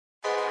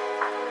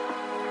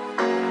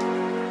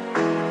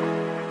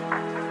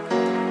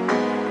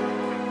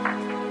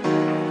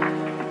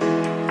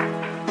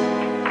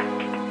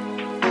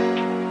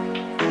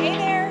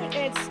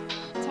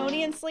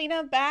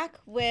Selena back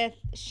with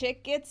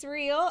Shit Gets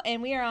Real,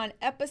 and we are on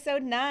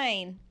episode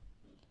 9.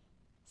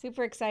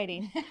 Super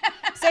exciting.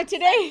 So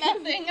today,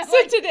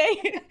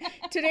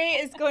 today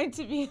is going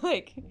to be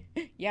like,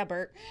 yeah,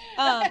 Bert.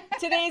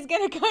 Today is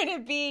going to kind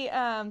of be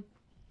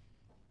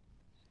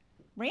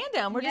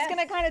random. We're just going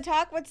to kind of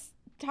talk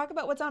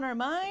about what's on our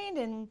mind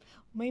and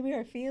maybe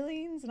our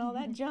feelings and all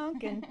that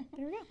junk. And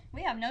there we go.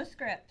 We have no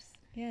scripts.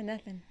 Yeah,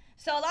 nothing.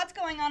 So a lot's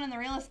going on in the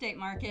real estate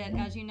market.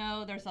 As you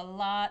know, there's a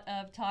lot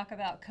of talk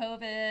about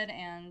COVID,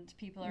 and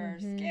people are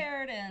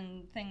scared,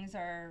 and things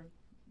are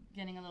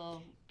getting a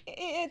little...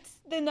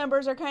 The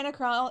numbers are kind of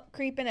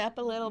creeping up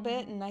a little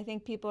bit, and I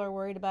think people are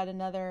worried about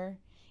another...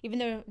 Even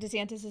though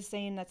DeSantis is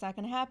saying that's not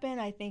going to happen,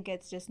 I think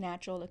it's just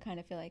natural to kind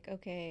of feel like,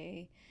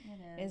 okay,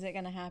 is it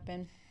going to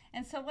happen?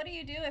 And so what do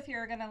you do if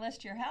you're going to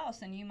list your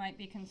house and you might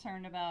be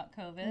concerned about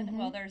COVID?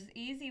 Well, there's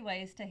easy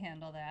ways to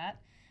handle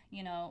that.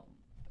 You know,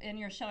 in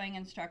your showing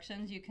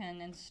instructions, you can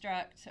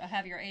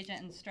have your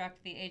agent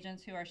instruct the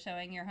agents who are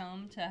showing your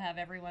home to have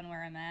everyone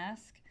wear a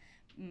mask,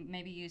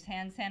 maybe use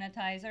hand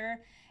sanitizer.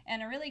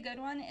 And a really good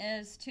one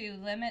is to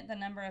limit the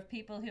number of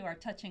people who are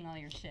touching all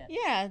your shit.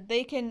 Yeah,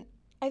 they can.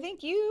 I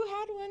think you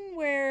had one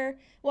where,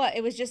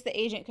 it was just the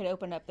agent could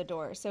open up the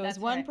door. So it was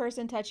one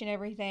person touching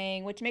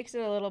everything, which makes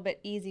it a little bit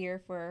easier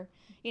for,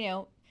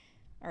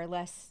 or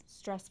less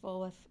stressful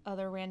with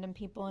other random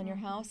people in your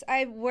house.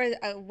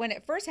 When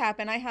it first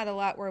happened, I had a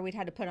lot where we'd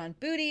had to put on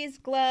booties,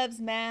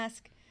 gloves,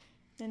 mask.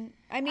 And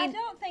I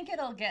don't think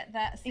it'll get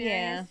that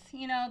serious.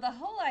 Yeah. The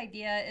whole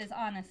idea is,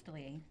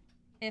 honestly,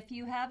 if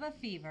you have a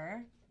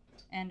fever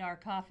and are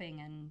coughing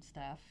and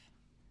stuff,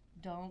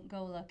 don't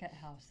go look at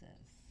houses.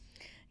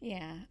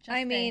 Yeah.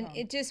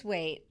 Just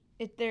wait.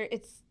 There's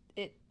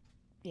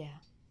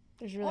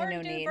really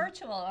no need. Or do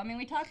virtual.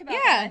 We talked about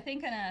that, I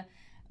think, in a...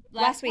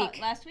 Last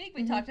week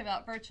we talked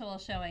about virtual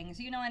showings.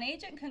 An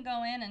agent can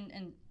go in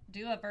and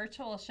do a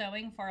virtual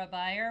showing for a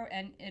buyer,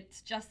 and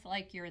it's just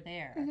like you're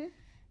there.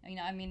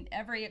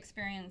 Every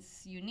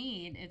experience you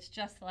need, it's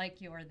just like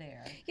you're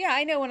there. Yeah,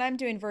 I know when I'm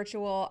doing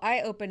virtual,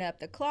 I open up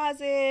the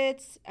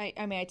closets.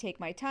 I take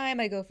my time.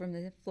 I go from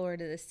the floor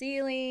to the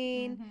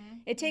ceiling.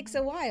 It takes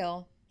a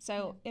while.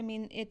 So,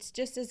 it's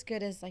just as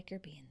good as like you're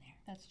being there.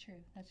 That's true.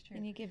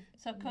 And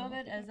so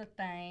COVID is a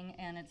thing,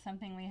 and it's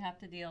something we have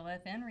to deal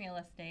with in real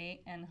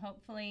estate, and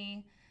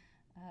hopefully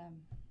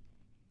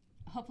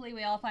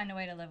we all find a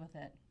way to live with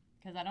it,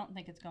 because I don't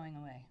think it's going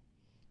away.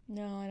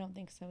 No, I don't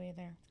think so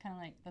either. It's kind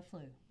of like the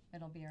flu.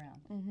 It'll be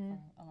around for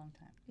a long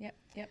time.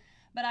 Yep.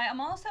 But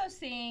I'm also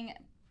seeing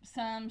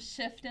some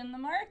shift in the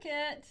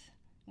market.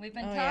 We've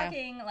been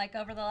talking like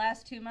over the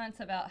last 2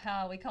 months about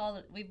how we've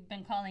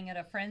been calling it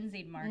a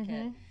frenzied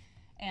market.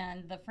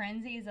 And the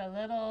frenzy's a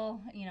little,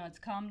 it's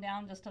calmed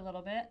down just a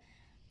little bit.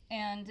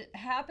 And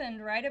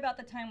happened right about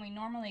the time we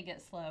normally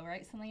get slow,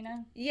 right,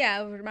 Selena?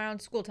 Yeah,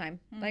 around school time.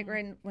 Like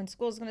right when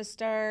school's going to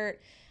start.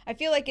 I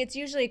feel like it's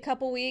usually a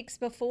couple weeks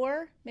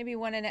before, maybe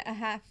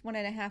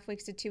 1.5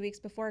 weeks to 2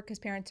 weeks before, because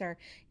parents are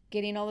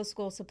getting all the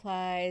school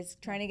supplies,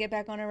 trying to get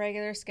back on a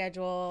regular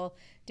schedule,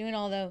 doing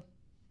all the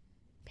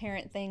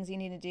parent things you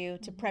need to do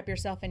to prep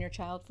yourself and your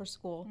child for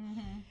school.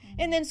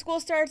 And then school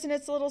starts and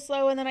it's a little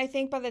slow, and then I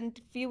think by the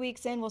few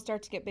weeks in we'll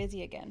start to get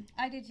busy again.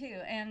 I do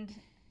too. And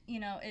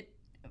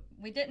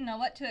we didn't know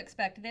what to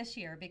expect this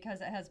year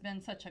because it has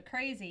been such a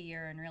crazy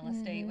year in real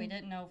estate. We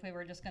didn't know if we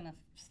were just going to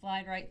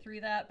slide right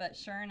through that, but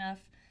sure enough,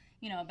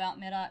 about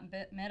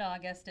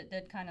mid-August it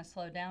did kind of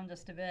slow down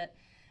just a bit.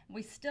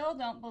 We still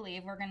don't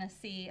believe we're going to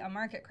see a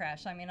market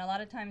crash. A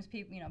lot of times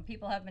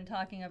people have been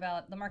talking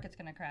about the market's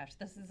going to crash.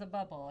 This is a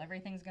bubble.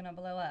 Everything's going to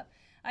blow up.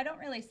 I don't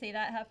really see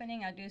that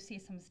happening. I do see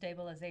some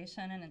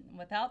stabilization, and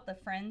without the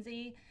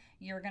frenzy,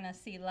 you're going to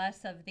see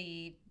less of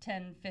the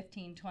 10,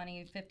 15,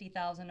 20,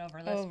 50,000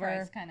 over list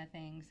price kind of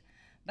things.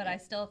 But I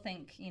still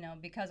think,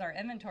 because our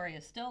inventory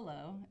is still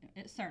low,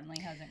 it certainly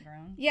hasn't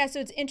grown. Yeah, so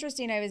it's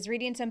interesting. I was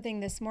reading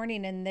something this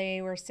morning, and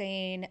they were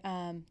saying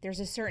there's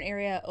a certain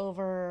area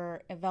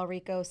over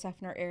Valrico,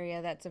 Seffner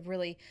area that's a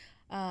really,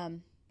 a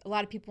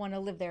lot of people want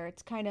to live there.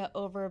 It's kind of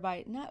over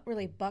by, not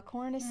really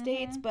Buckhorn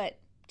Estates, but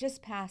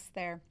just past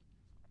there.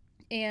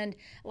 And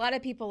a lot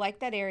of people like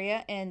that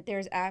area, and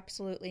there's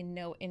absolutely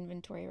no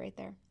inventory right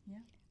there. Yeah.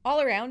 All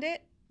around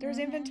it, there's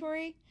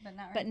inventory,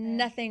 but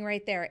nothing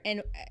right there.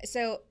 And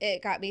so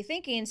it got me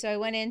thinking. So I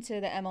went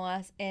into the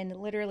MLS, and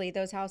literally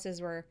those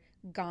houses were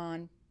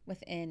gone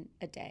within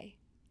a day.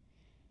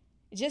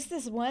 Just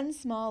this one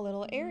small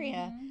little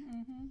area.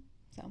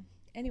 So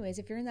anyways,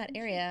 if you're in that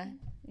area,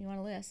 you want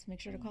to list,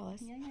 make sure to call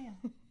us. Yeah.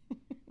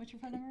 What's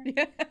your phone number?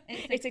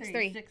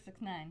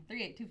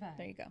 863-669-3825.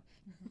 There you go.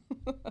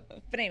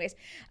 But anyways,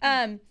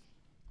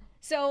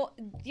 so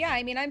yeah,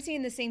 I'm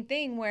seeing the same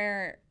thing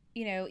where,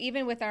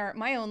 even with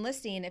my own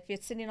listing, if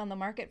it's sitting on the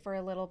market for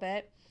a little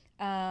bit,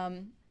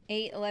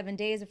 8-11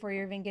 days before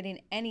you're even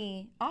getting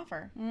any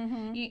offer,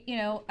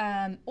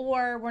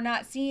 or we're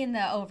not seeing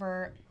the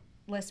over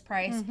list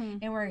price,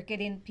 and we're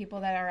getting people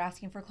that are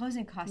asking for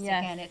closing costs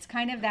again. It's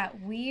kind of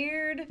that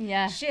weird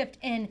shift.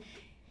 And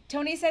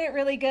Tony said it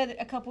really good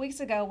a couple weeks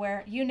ago,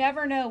 where you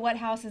never know what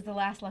house is the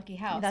last lucky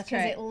house. That's right.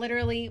 right. It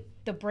literally,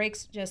 the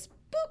brakes just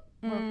boop.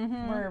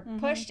 We're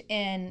pushed,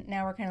 and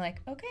now we're kind of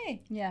like,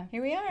 okay, Yeah.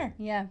 here we are.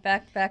 Yeah,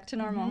 back to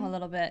normal a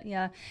little bit.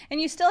 Yeah.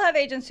 And you still have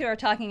agents who are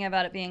talking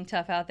about it being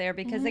tough out there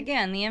because,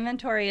 again, the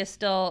inventory is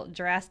still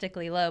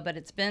drastically low, but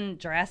it's been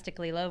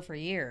drastically low for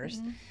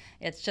years.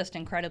 It's just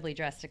incredibly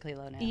drastically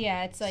low now.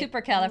 Yeah, it's like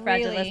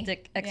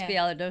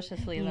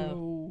supercalifragilisticexpialidociously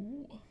low.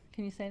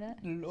 Can you say that?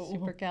 Low.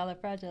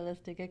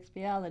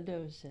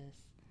 Supercalifragilisticexpialidocious.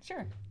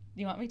 Sure. Do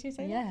you want me to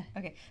say Yeah. that?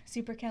 Okay.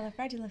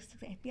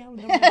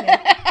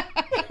 Supercalifragilisticexpialidocious.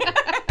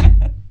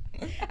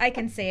 I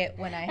can say it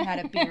when I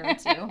had a beer or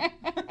two.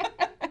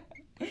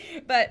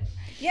 But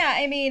yeah,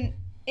 I mean,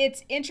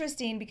 it's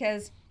interesting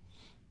because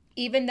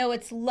even though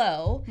it's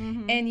low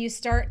and you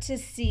start to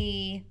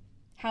see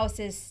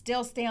houses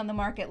still stay on the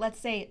market, let's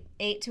say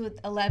 8 to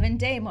 11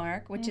 day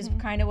mark, which is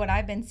kind of what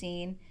I've been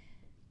seeing,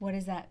 what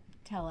does that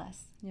tell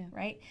us? Yeah.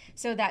 Right?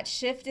 So that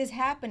shift is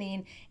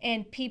happening,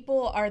 and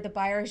the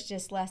buyers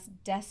just less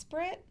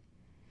desperate?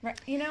 Right,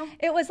 you know?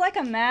 It was like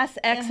a mass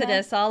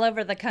exodus all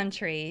over the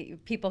country,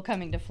 people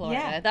coming to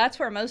Florida. Yeah. That's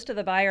where most of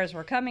the buyers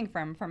were coming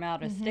from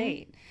out of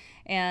state.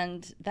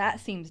 And that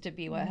seems to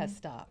be what has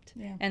stopped.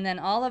 Yeah. And then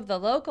all of the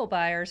local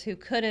buyers who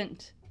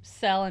couldn't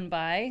sell and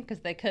buy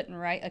because they couldn't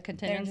write a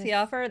contingency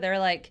offer, they're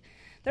like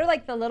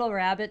the little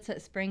rabbits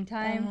at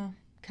springtime,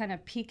 kind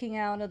of peeking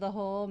out of the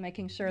hole,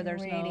 making sure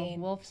there's no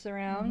wolves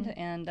around.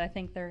 And I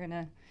think they're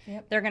gonna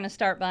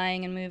start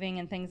buying and moving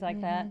and things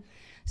like that.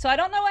 So I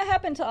don't know what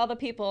happened to all the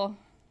people,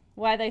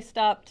 why they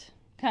stopped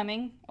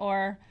coming,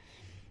 or,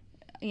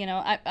 you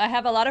know, I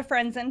have a lot of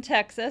friends in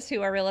Texas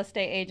who are real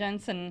estate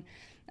agents, and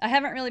I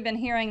haven't really been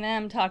hearing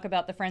them talk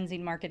about the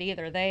frenzied market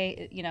either.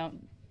 They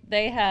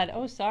had,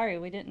 we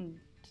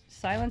didn't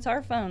silence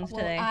our phones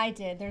today. Well, I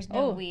did. There's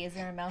no we. Is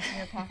there a mouse in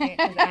your pocket?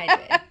 Because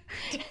I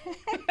did.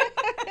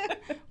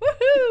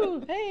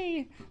 Woohoo!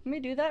 Hey, let me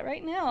do that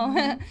right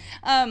now.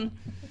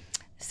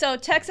 So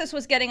Texas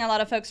was getting a lot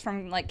of folks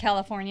from like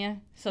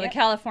California. So the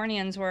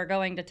Californians were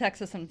going to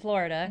Texas and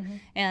Florida.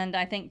 And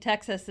I think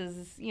Texas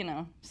is,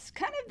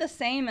 kind of the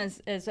same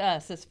as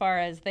us as far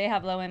as they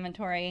have low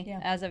inventory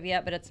as of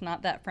yet, but it's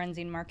not that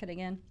frenzied market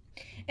again.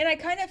 And I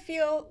kind of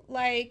feel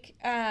like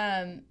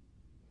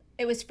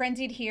it was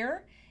frenzied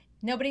here.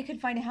 Nobody could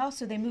find a house,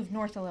 so they moved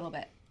north a little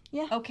bit.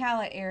 Yeah.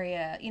 Ocala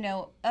area,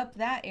 up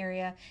that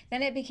area.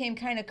 Then it became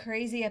kind of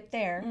crazy up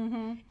there.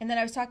 And then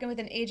I was talking with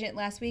an agent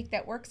last week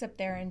that works up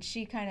there, and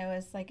she kind of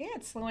was like, yeah,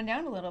 it's slowing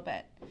down a little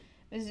bit.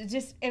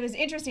 It was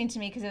interesting to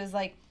me because it was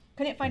like,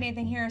 couldn't find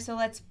anything here, so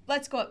let's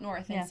go up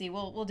north and see.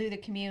 We'll do the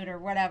commute or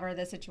whatever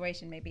the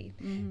situation may be.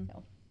 So,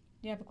 do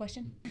you have a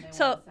question?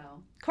 So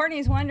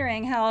Courtney's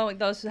wondering how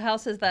those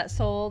houses that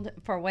sold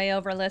for way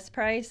over list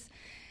price.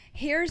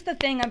 Here's the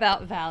thing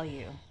about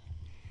value.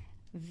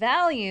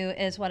 Value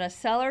is what a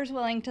seller's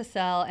willing to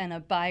sell and a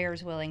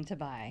buyer's willing to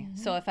buy.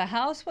 So if a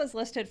house was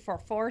listed for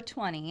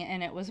 $420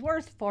 and it was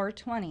worth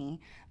 $420,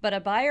 but a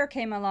buyer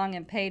came along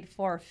and paid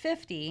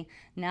 $450,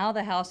 now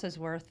the house is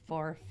worth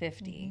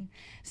 $450.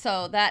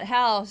 So that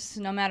house,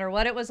 no matter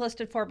what it was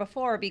listed for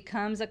before,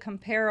 becomes a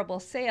comparable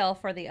sale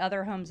for the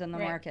other homes in the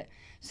market.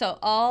 So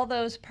all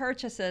those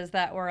purchases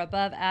that were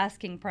above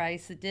asking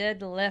price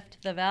did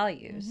lift the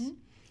values.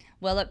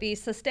 Will it be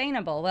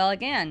sustainable? Well,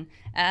 again,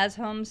 as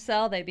homes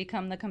sell, they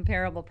become the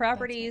comparable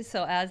properties.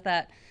 So as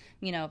that,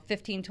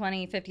 15,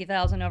 20,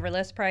 50,000 over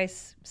list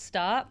price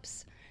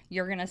stops,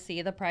 you're going to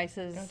see the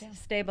prices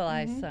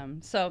stabilize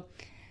some. So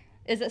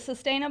is it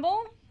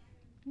sustainable?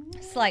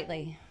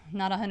 Slightly,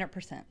 not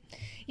 100%.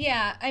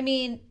 Yeah, I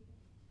mean,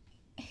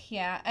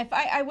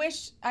 I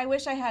wish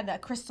I had a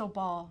crystal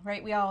ball,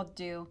 right? We all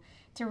do,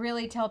 to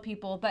really tell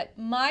people. But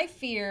my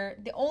fear,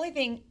 the only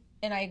thing,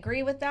 and I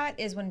agree with that,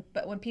 is when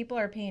people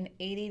are paying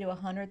 80 to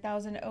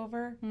 100,000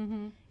 over,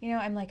 I'm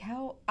like,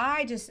 how?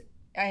 I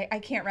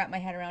can't wrap my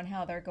head around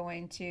how they're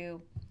going to,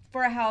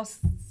 for a house,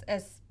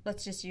 as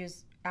let's just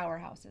use our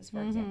houses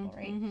for example,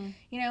 right?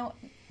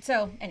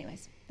 So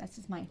anyways, that's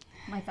just my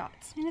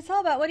thoughts. And it's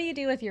all about, what do you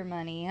do with your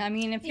money? I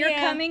mean, if you're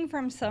coming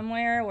from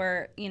somewhere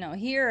where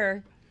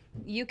here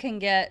you can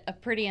get a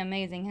pretty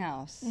amazing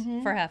house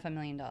for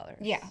 $500,000.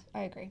 Yeah,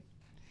 I agree.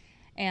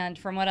 And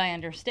from what I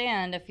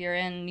understand, if you're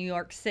in New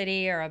York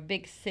City or a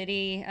big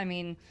city, I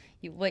mean,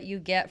 what you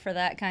get for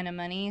that kind of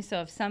money. So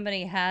if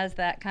somebody has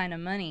that kind of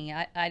money,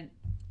 I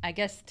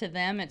guess to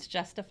them it's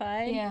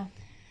justified. Yeah.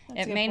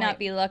 It may not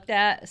be looked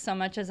at so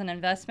much as an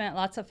investment.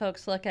 Lots of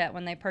folks look at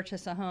when they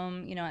purchase a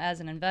home, as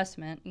an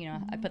investment.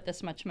 I put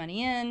this much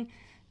money in,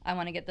 I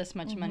want to get this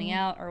much money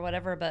out or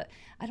whatever. But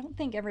I don't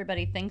think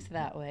everybody thinks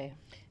that way.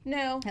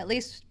 No. At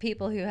least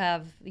people who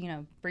have,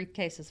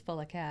 briefcases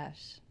full of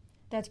cash.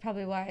 That's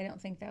probably why I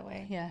don't think that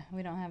way. Yeah,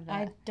 we don't have that.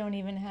 I don't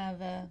even have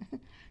a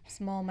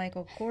small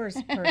Michael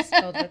Kors purse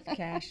filled with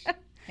cash.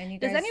 And you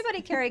guys... Does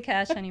anybody carry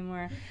cash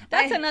anymore?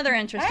 That's another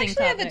interesting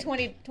topic. I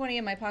actually have a 20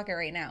 in my pocket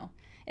right now.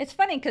 It's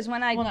funny because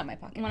when not my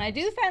pocket. When I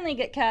do finally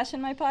get cash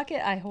in my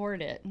pocket, I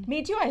hoard it.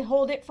 Me too. I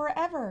hold it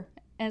forever.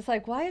 And it's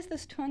like, why is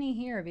this 20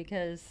 here?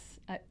 Because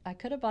I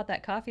could have bought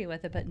that coffee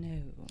with it, but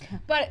no.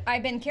 But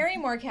I've been carrying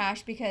more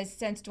cash because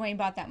since Dwayne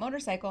bought that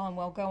motorcycle and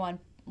we'll go on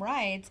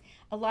rides,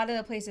 a lot of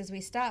the places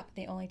we stop,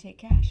 they only take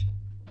cash.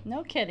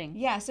 No kidding.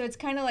 Yeah, so it's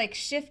kind of like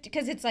shift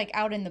because it's like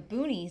out in the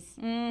boonies.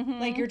 Mm-hmm.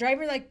 Like you're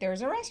driving, like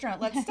there's a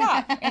restaurant, let's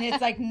stop, and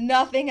it's like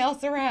nothing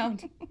else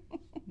around.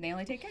 They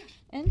only take cash.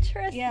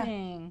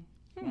 Interesting.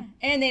 Yeah.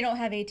 And they don't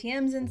have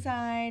ATMs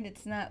inside.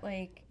 It's not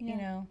like you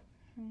know.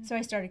 So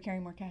I started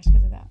carrying more cash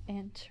because of that.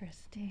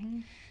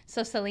 Interesting.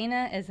 So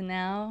Selena is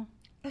now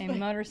a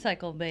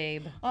motorcycle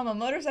babe. I'm a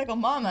motorcycle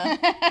mama.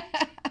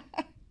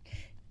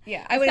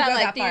 Yeah, I wouldn't go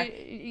that far.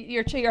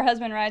 Your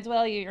husband rides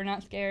well. You're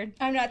not scared.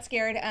 I'm not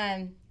scared.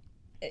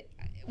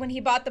 When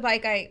he bought the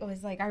bike, I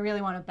was like, I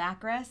really want a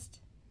backrest.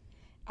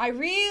 I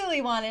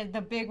really wanted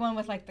the big one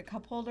with like the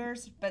cup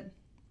holders, but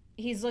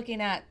he's looking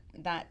at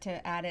that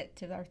to add it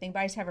to our thing. But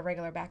I just have a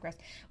regular backrest,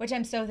 which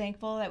I'm so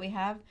thankful that we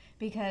have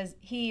because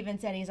he even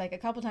said, he's like, a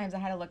couple times I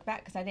had to look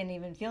back because I didn't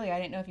even feel you. I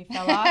didn't know if you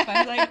fell off. I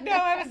was like, no,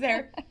 I was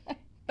there.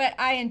 But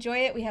I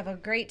enjoy it. We have a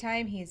great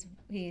time. He's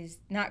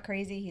not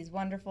crazy. He's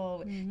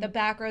wonderful. Mm-hmm. The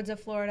back roads of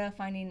Florida,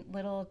 finding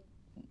little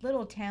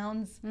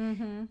towns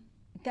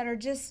that are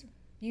just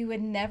you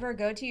would never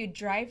go to. You'd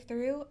drive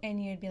through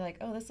and you'd be like,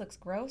 oh, this looks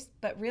gross.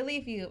 But really,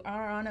 if you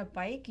are on a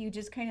bike, you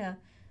just kind of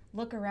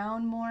look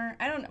around more.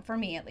 I don't know, for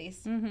me at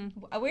least.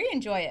 Mm-hmm. We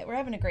enjoy it. We're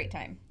having a great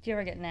time. Do you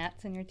ever get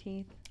gnats in your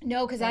teeth?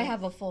 No, because I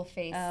have a full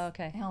face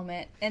okay.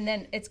 helmet. And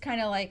then it's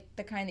kind of like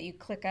the kind that you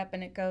click up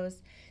and it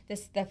goes,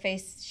 the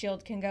face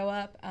shield can go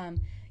up.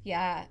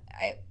 Yeah,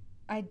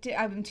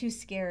 I'm too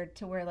scared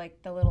to wear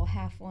like the little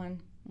half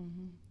one.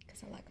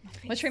 Because I like my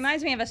face. Which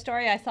reminds me of a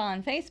story I saw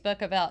on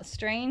Facebook about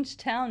strange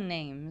town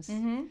names.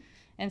 Mm-hmm.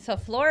 And so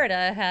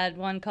Florida had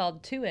one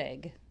called Two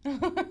Egg.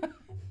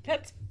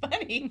 That's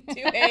funny.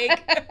 Two Egg.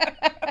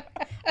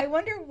 I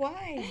wonder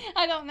why.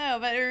 I don't know,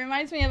 but it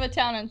reminds me of a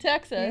town in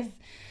Texas.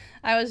 Yeah.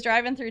 I was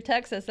driving through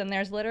Texas, and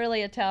there's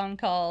literally a town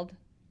called,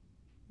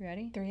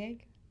 ready? Three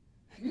Egg?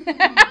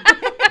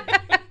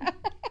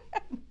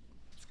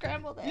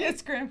 Scrambled egg. Yeah,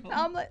 scrambled.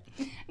 Omelet.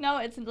 No,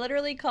 it's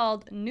literally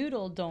called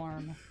Noodle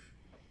Dorm.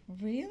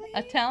 Really?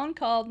 A town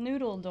called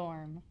Noodle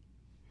Dorm.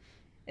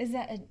 Is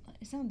that it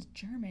sounds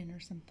German or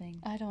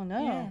something. I don't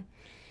know. Yeah.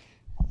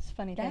 It's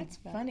funny. That's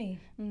funny.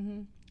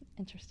 Mm-hmm.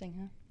 Interesting,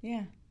 huh?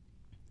 Yeah.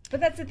 But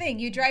that's the thing.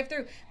 You drive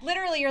through.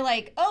 Literally, you're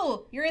like,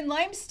 oh, you're in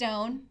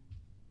Limestone.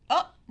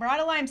 Oh, we're out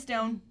of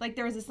Limestone. Like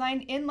there was a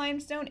sign in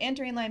Limestone,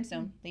 entering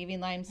Limestone, leaving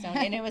Limestone,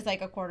 and it was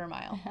like a quarter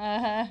mile.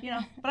 You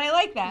know, but I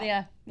like that.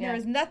 Yeah. There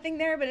was nothing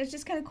there, but it's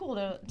just kind of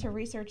cool to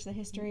research the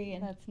history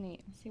and that's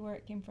neat. See where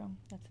it came from.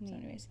 That's neat. So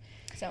anyways,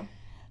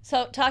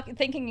 so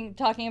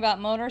talking about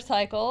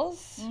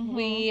motorcycles,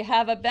 we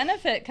have a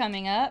benefit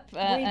coming up,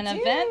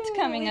 event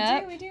coming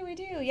up. We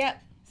do.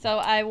 Yep. So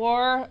I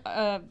wore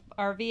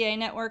our VA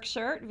Network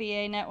shirt.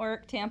 VA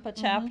Network Tampa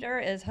chapter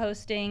is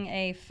hosting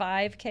a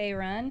 5K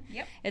run.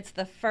 Yep. It's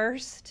the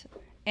first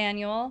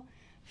annual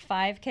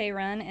 5K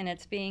run, and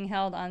it's being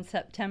held on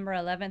September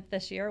 11th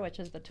this year, which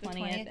is the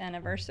 20th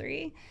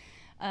anniversary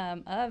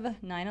of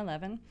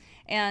 9/11.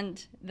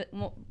 And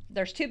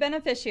there's two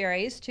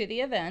beneficiaries to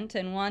the event,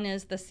 and one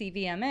is the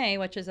CVMA,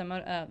 which is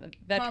a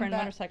veteran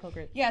motorcycle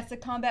group. Yeah, it's the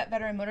Combat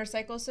Veteran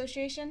Motorcycle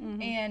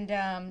Association,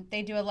 and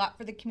they do a lot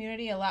for the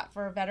community, a lot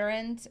for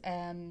veterans.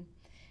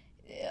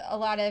 A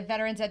lot of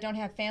veterans that don't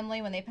have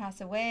family, when they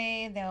pass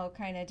away, they'll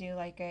kind of do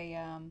like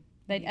a...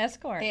 They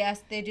escort.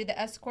 They do the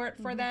escort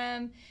for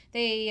them.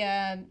 They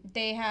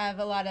have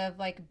a lot of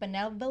like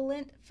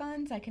benevolent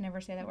funds. I can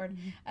never say that word.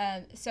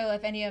 So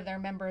if any of their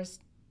members,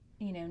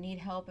 need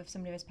help if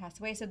somebody was passed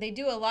away, so they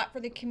do a lot for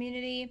the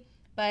community.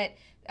 But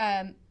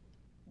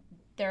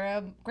they're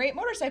a great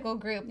motorcycle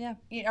group,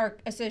 or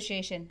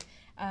association.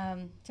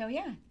 So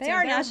yeah, they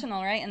are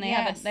national, right? And they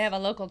have a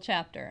local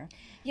chapter.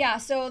 Yeah.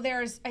 So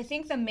I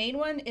think the main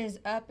one is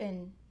up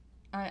in.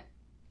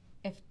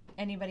 If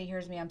anybody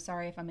hears me, I'm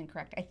sorry if I'm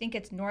incorrect. I think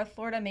it's North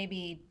Florida,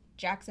 maybe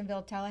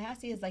Jacksonville,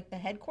 Tallahassee is like the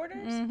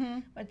headquarters,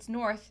 but it's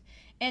north.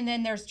 And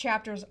then there's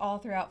chapters all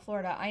throughout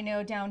Florida. I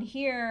know down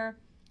here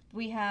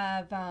we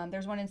have,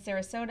 there's one in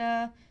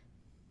Sarasota.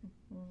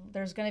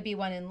 There's going to be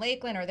one in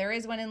Lakeland, or there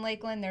is one in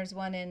Lakeland. There's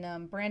one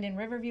in Brandon,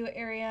 Riverview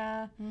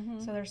area.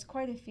 So there's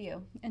quite a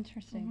few.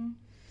 Interesting.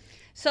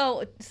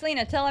 So,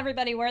 Selena, tell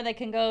everybody where they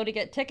can go to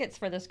get tickets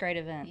for this great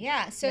event.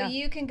 Yeah, so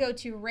you can go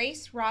to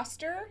Race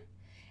Roster.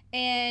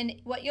 And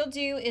what you'll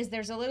do is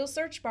there's a little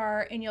search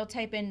bar, and you'll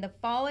type in the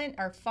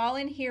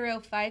Fallen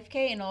Hero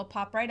 5K, and it'll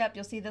pop right up.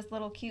 You'll see this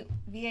little cute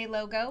VA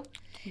logo.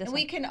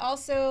 We can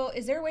also,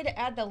 is there a way to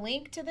add the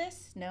link to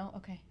this? No?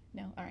 Okay.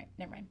 No. All right.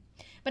 Never mind.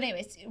 But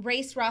anyways,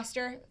 Race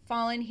Roster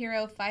Fallen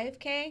Hero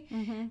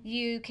 5K.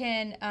 You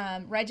can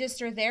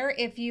register there.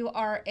 If you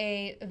are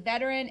a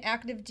veteran,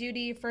 active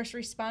duty, first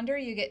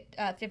responder, you get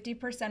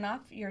 50%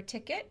 off your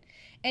ticket.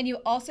 And you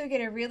also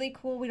get a really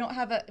cool, we don't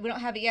have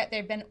it yet,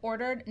 they've been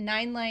ordered,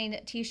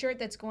 9-line t-shirt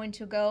that's going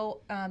to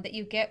go, that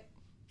you get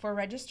for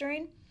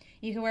registering.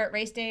 You can wear it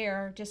race day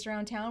or just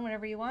around town,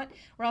 whatever you want.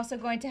 We're also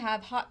going to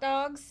have hot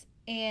dogs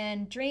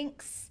and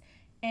drinks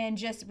and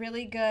just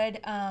really good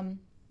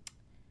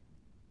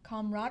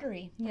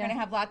camaraderie. We're Yeah. going to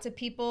have lots of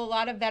people, a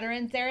lot of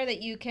veterans there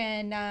that you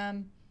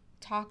can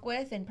talk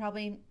with and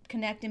probably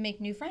connect and make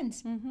new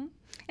friends. Mm-hmm.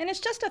 And it's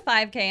just a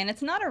 5K, and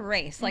it's not a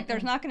race. Like,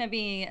 there's not going to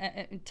be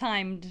a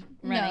timed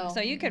running. No.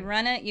 So you could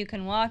run it, you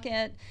can walk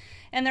it,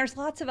 and there's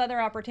lots of other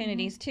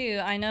opportunities,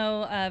 too. I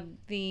know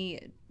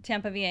the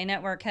Tampa VA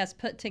Network has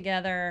put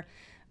together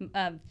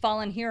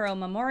fallen hero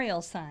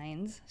memorial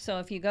signs. So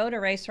if you go to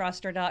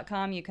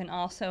raceroster.com, you can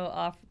also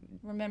offer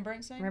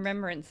Remembrance signs?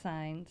 remembrance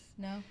signs.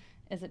 No.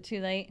 Is it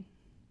too late?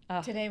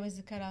 Oh, Today was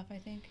the cutoff, I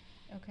think.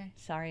 Okay.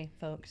 sorry,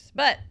 folks.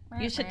 But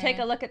you should take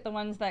a look at the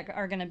ones that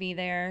are going to be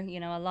there. You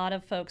know, a lot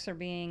of folks are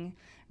being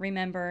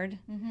remembered,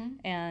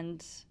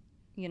 and,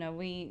 you know,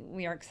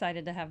 we are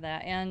excited to have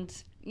that. And,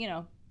 you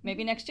know,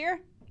 maybe next year,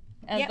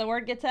 as the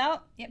word gets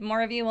out,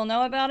 more of you will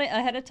know about it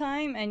ahead of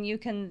time, and you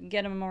can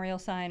get a memorial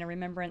sign, a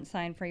remembrance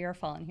sign for your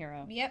fallen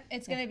hero. Yep,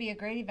 it's going to be a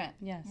great event.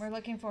 Yes. We're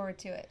looking forward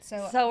to it.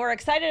 So we're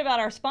excited about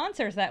our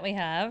sponsors that we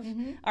have.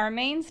 Our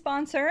main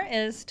sponsor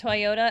is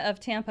Toyota of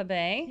Tampa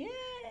Bay. Yay!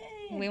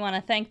 We want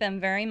to thank them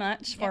very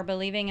much for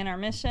believing in our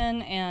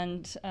mission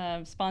and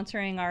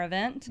sponsoring our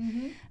event.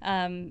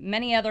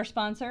 Many other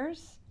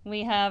sponsors.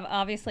 We have,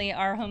 obviously,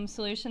 our Home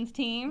Solutions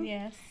team.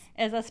 Yes.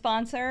 Is a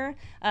sponsor.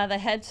 The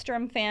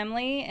Hedstrom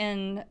family,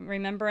 in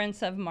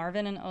remembrance of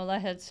Marvin and Ola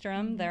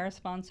Hedstrom, they're a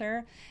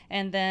sponsor.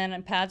 And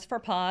then Pads for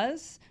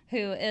Paws,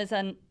 who is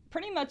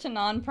pretty much a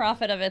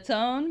nonprofit of its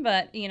own,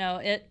 but you know,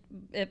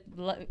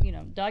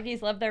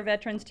 doggies love their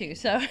veterans too.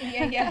 So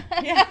Yeah.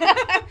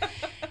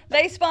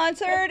 they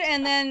sponsored,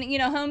 and then, you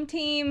know,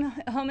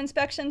 Home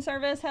Inspection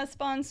Service has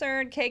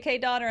sponsored,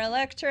 KK Daughter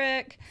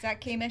Electric. Zach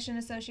K. Mission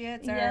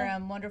Associates, Yeah.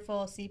 our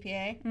wonderful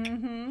CPA.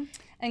 Mm-hmm.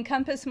 And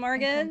Compass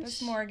Mortgage.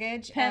 Compass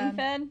Mortgage.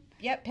 PenFed.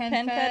 Yep,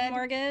 PenFed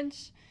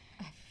Mortgage.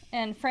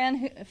 And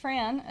Fran.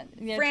 Fran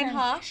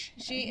Hosh.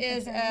 She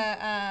is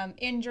a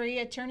injury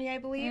attorney, I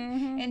believe,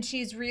 and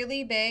she's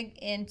really big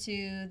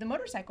into the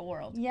motorcycle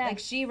world. Yes. Like,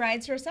 she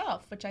rides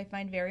herself, which I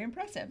find very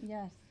impressive.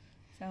 Yes.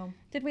 So,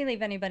 Did we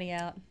leave anybody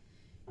out?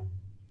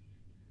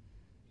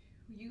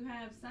 You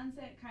have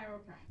Sunset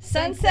Chiropractic.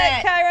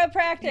 Sunset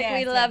Chiropractic. Yes,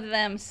 We love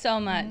them so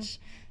much.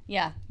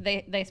 Yeah,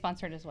 they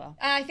sponsored as well.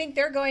 I think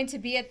they're going to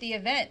be at the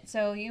event.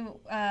 So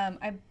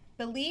I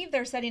believe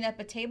they're setting up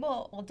a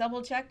table. We'll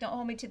double check. Don't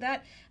hold me to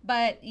that.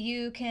 But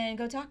you can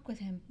go talk with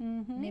him.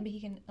 Maybe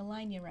he can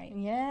align you right.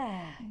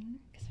 Yeah.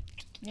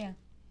 Yeah.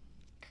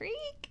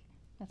 Creek.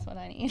 That's what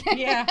I need.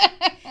 Yeah.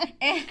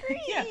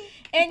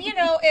 And you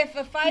know, if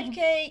a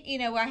 5K, you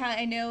know,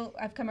 I know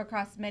I've come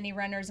across many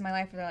runners in my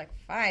life where they're like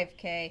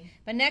 5K,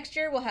 but next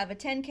year we'll have a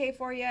 10K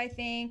for you, I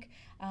think.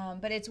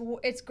 But it's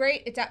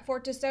great. It's at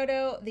Fort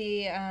DeSoto.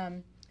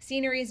 The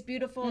scenery is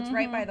beautiful. It's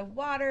right by the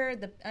water.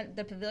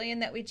 The pavilion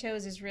that we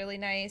chose is really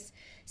nice.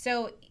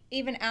 So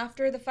even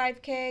after the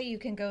 5K, you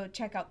can go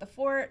check out the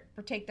fort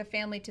or take the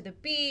family to the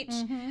beach.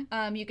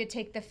 You could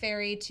take the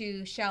ferry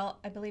to Shell.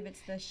 I believe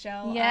it's the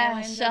Shell Island.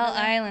 Yeah, Shell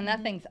Island.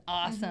 That thing's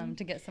awesome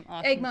to get some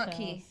awesome Egmont shells.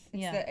 Key.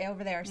 It's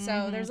over there.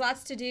 So there's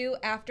lots to do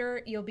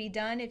after. You'll be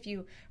done. If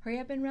you hurry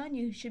up and run,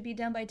 you should be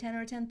done by 10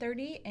 or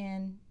 10:30.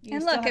 And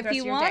And look, if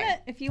you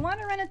want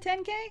to run a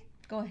 10K,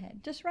 go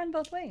ahead. just run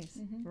both ways.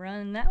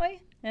 Run that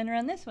way and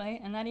run this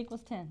way, and that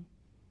equals 10.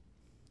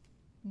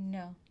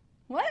 No.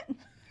 What? What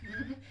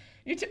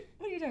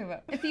are you talking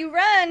about? If you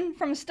run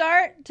from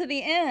start to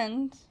the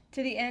end.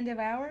 To the end of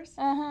ours?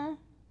 Uh-huh.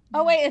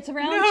 Oh, wait, it's a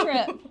round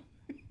trip.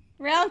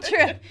 Round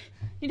trip.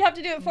 You'd have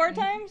to do it 4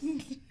 times?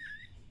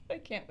 I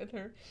can't with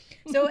her.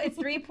 So it's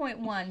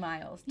 3.1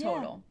 miles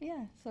total.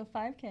 Yeah, so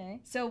 5K.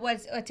 So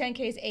what's a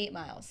 10K is 8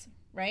 miles,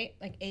 right?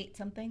 Like 8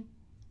 something?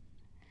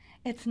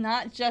 It's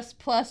not just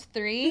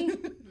 +3. Who knew?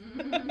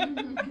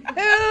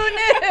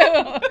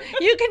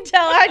 You can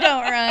tell I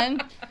don't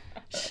run.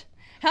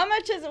 How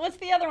much is it? What's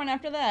the other one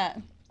after that?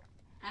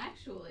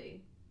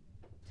 Actually,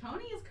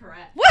 Tony is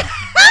correct. What?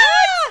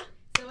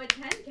 So a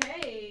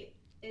 10K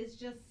is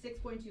just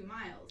 6.2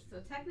 miles. So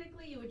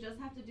technically, you would just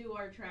have to do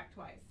our track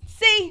twice.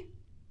 See?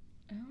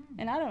 Oh.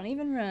 And I don't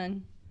even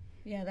run.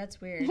 Yeah, that's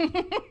weird.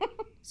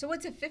 So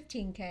what's a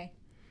 15K?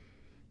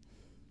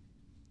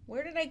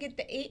 Where did I get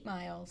the 8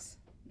 miles?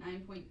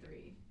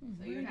 9.3.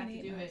 So you would have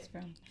to do it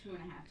 2.5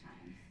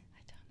 times.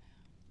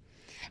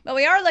 But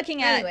we are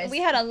looking at. Anyways. We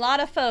had a lot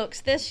of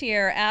folks this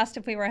year asked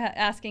if we were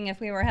asking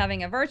if we were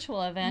having a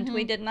virtual event.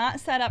 We did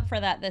not set up for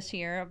that this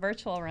year, a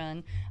virtual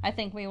run. I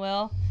think we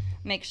will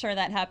make sure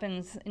that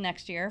happens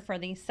next year for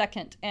the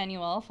 2nd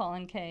annual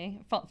Fallen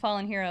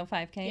Hero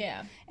 5K.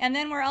 Yeah. And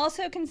then we're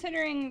also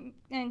considering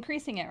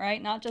increasing it,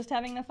 right? Not just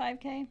having the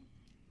 5K,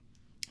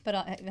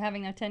 but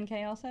having a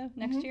 10K also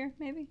next year,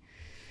 maybe.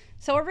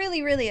 So we're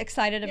really, really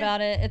excited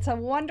about it. It's a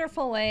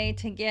wonderful way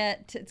to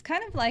get. It's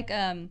kind of like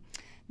the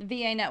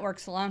VA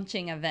Network's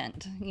launching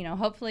event. You know,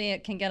 hopefully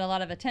it can get a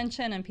lot of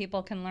attention and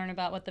people can learn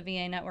about what the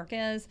VA Network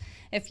is.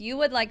 If you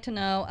would like to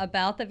know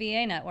about the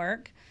VA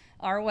Network,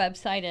 our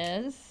website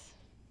is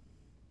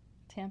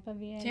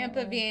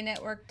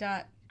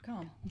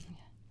TampaVANetwork.com.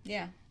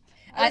 Yeah.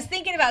 I was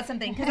thinking about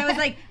something because I was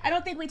like, I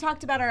don't think we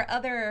talked about our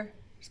other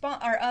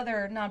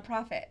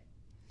nonprofit.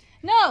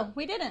 No,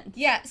 we didn't.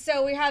 Yeah,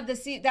 so we have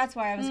that's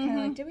why I was kind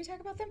of like, did we talk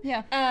about them?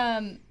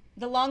 Yeah.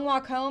 The Long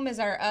Walk Home is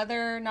our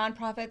other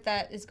nonprofit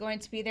that is going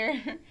to be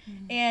there.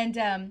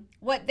 And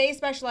what they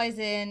specialize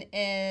in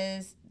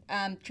is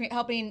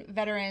helping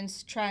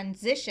veterans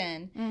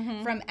transition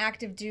from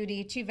active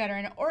duty to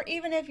veteran, or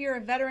even if you're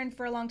a veteran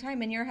for a long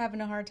time and you're having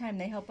a hard time,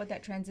 they help with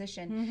that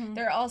transition.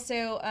 They're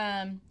also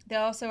they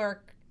also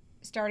are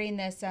starting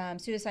this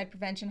suicide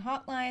prevention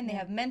hotline. They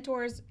have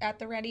mentors at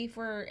the ready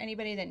for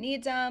anybody that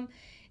needs them.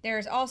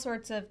 There's all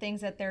sorts of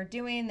things that they're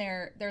doing.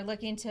 They're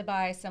looking to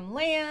buy some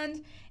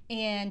land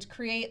and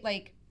create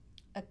like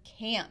a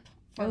camp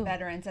for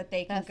veterans that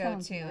they can go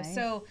to. Nice.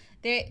 So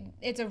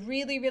it's a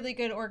really, really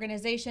good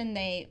organization.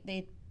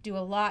 They do a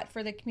lot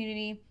for the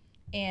community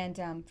and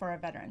for our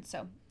veterans.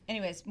 So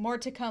anyways, more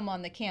to come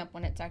on the camp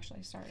when it's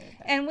actually started.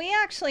 And we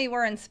actually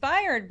were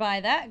inspired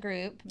by that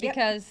group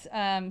because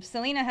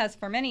Selena has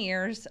for many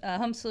years,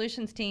 Home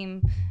Solutions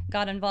team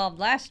got involved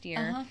last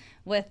year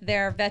with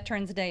their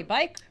Veterans Day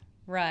bike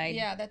ride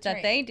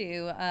that they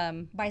do.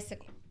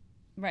 Bicycle.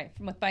 Right,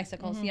 with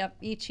bicycles. Yep,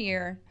 each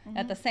year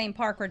at the same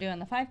park we're doing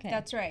the 5K.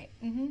 That's right.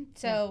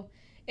 So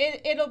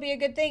it'll be a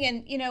good thing,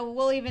 and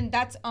we'll even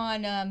that's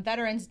on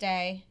Veterans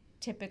Day.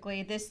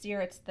 Typically, this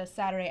year it's the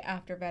Saturday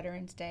after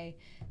Veterans Day,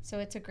 so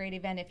it's a great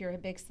event if you're a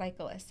big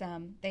cyclist.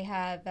 They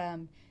have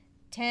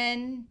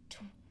 10,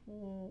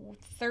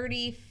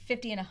 30,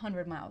 50, and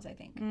 100 miles, I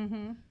think.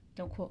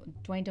 Don't quote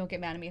Dwayne. Don't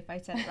get mad at me if I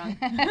said it wrong.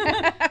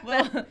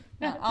 Well,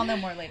 I'll know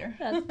more later.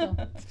 That's cool.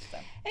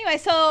 Anyway,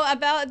 so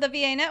about the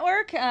VA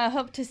Network,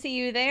 hope to see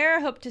you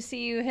there. Hope to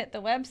see you hit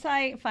the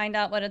website, find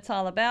out what it's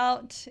all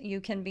about. You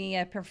can be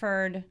a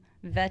preferred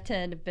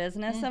vetted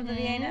business of the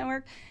VA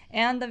Network.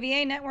 And the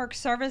VA Network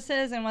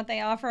services and what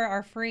they offer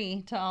are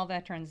free to all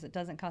veterans. It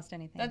doesn't cost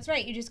anything. That's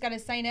right. You just got to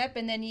sign up,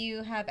 and then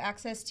you have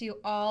access to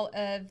all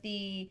of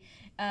the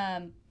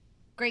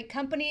great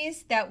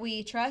companies that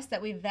we trust, that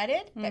we've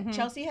vetted, that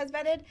Chelsea has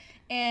vetted,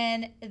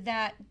 and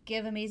that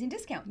give amazing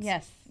discounts.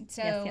 Yes.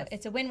 So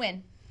it's a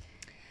win-win.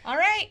 All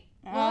right.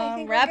 Well, I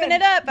think wrapping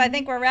it up. I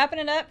think we're wrapping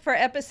it up for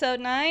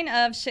episode 9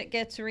 of Shit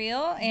Gets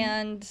Real.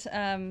 And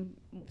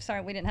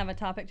sorry, we didn't have a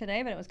topic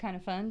today, but it was kind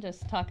of fun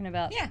just talking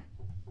about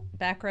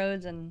back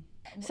roads. And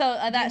so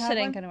that shit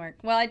ain't going to work.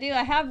 Well, I do.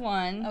 I have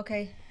one.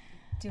 Okay.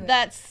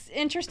 That's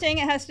interesting.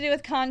 It has to do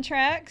with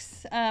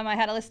contracts. I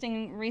had a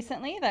listing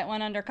recently that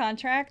went under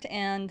contract,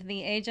 and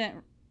the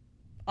agent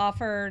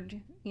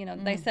offered,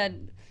 they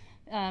said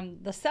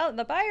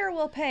the buyer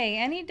will pay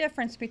any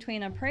difference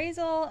between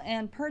appraisal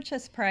and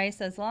purchase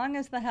price as long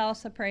as the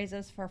house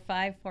appraises for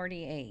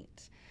 $548.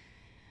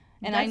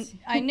 And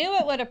I knew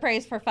it would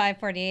appraise for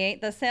 $548.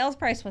 The sales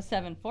price was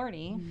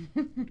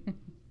 $740.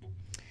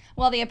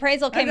 Well, the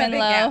appraisal came in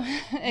low.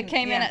 It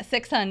came in at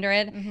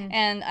 $600,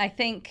 and I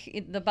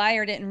think the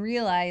buyer didn't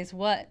realize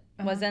what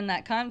was in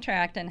that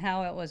contract and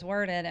how it was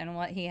worded and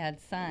what he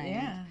had signed.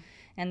 Yeah.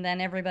 And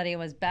then everybody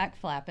was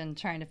backflapping,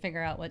 trying to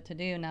figure out what to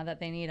do now that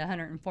they need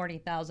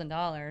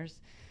 $140,000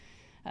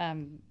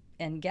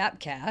 in gap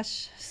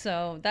cash.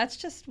 So that's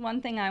just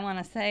one thing I want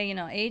to say.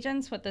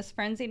 Agents with this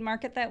frenzied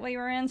market that we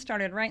were in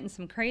started writing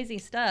some crazy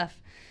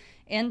stuff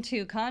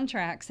into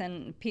contracts,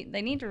 and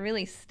they need to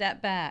really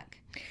step back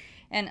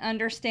and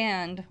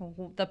understand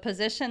the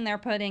position they're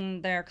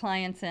putting their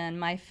clients in.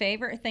 My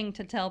favorite thing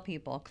to tell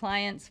people,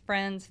 clients,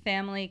 friends,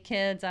 family,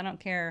 kids, I don't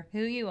care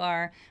who you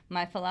are,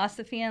 my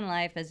philosophy in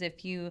life is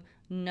if you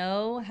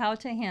know how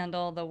to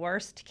handle the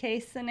worst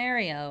case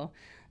scenario,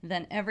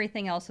 then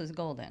everything else is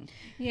golden.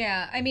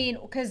 Yeah, I mean,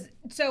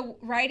 so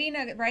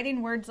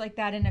writing words like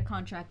that in a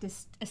contract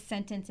is a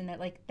sentence, and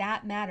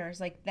that matters.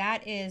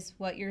 That is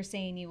what you're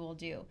saying you will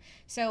do.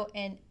 So,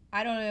 and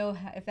I don't know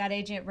if that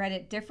agent read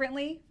it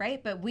differently,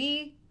 right? But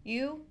the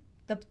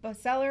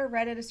seller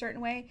read it a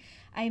certain way.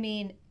 I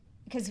mean,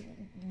 because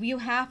you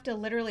have to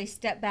literally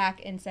step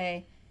back and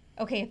say,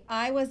 okay, if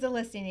I was the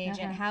listing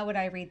agent, how would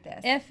I read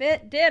this? If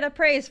it did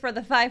appraise for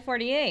the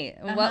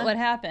 $548, what would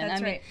happen?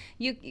 That's right.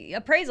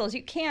 Appraisals,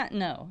 you can't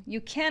know.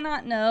 You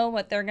cannot know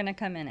what they're going to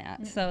come in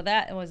at. So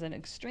that was an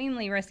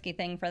extremely risky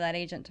thing for that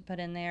agent to put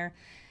in there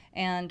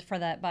and for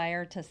that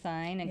buyer to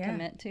sign and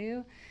commit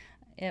to.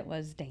 It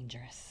was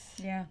dangerous.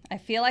 Yeah. I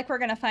feel like we're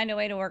going to find a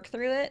way to work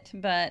through it,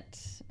 but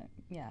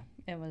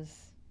it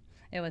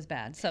was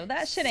bad. So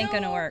that shit ain't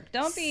going to work.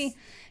 Don't be,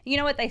 you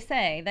know what they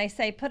say? They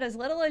say put as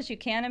little as you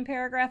can in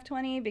paragraph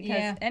 20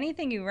 because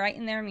anything you write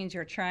in there means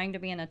you're trying to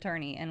be an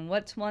attorney. And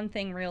what's one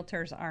thing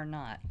realtors are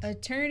not?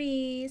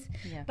 Attorneys.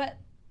 Yeah. But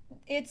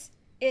it's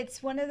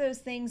one of those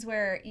things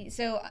where,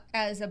 so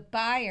as a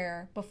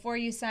buyer, before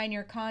you sign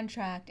your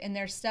contract and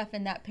there's stuff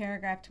in that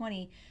paragraph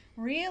 20,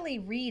 really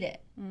read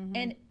it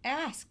and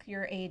ask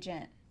your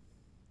agent,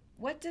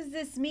 what does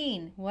this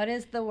mean? What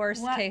is the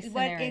worst case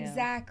scenario?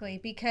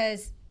 Exactly,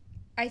 because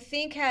I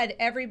think had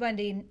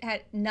everybody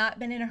had not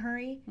been in a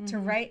hurry to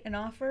write an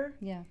offer.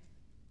 Yeah.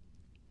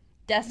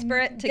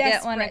 Desperate to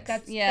get one.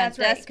 That's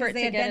right, because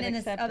they had been in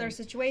this other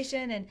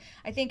situation, and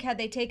I think had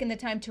they taken the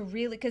time to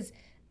really, because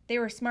they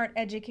were smart,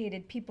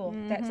 educated people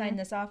that signed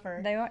this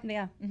offer. They are,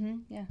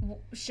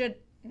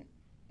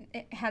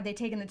 had they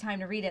taken the time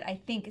to read it, I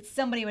think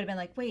somebody would have been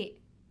like, wait,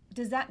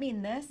 does that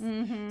mean this?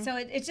 So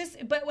it's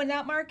just, but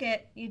without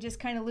market, you just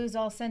kind of lose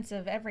all sense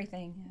of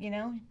everything, you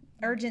know?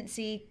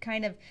 Urgency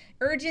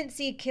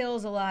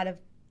kills a lot of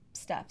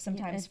stuff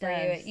sometimes for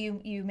does.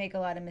 you. You make a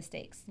lot of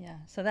mistakes. Yeah,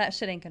 so that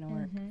shit ain't gonna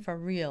work for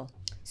real.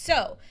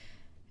 So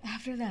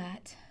after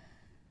that,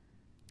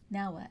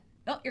 now what?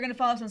 Oh, you're going to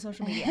follow us on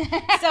social media.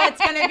 So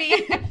it's going to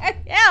be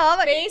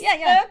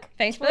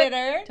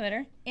Facebook,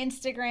 Twitter,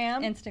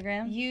 Instagram,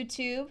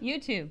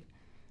 YouTube,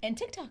 and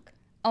TikTok.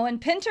 Oh,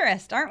 and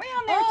Pinterest. Aren't we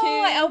on there too?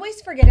 Oh, I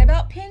always forget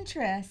about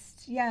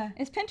Pinterest. Yeah.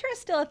 Is Pinterest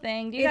still a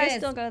thing? Do you It guys is.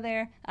 still go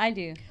there? I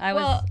do. I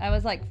Well,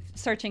 was like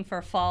searching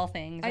for fall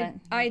things.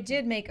 I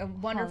did make a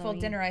wonderful Halloween.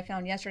 dinner I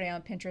found yesterday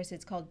on Pinterest.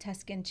 It's called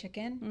Tuscan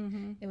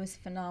Chicken. It was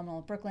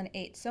phenomenal. Brooklyn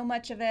ate so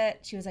much of it.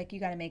 She was like, you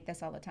got to make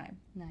this all the time.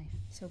 Nice.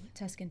 So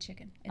Tuscan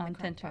Chicken in On the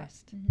crock pot.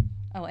 Pinterest.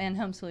 Oh, and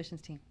Home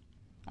Solutions team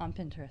on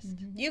Pinterest.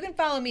 You can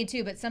follow me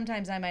too, but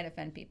sometimes I might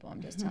offend people.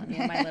 I'm just telling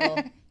you in my little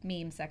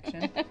meme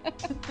section.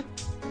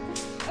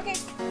 Okay.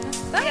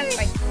 Bye. Yeah,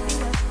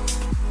 bye.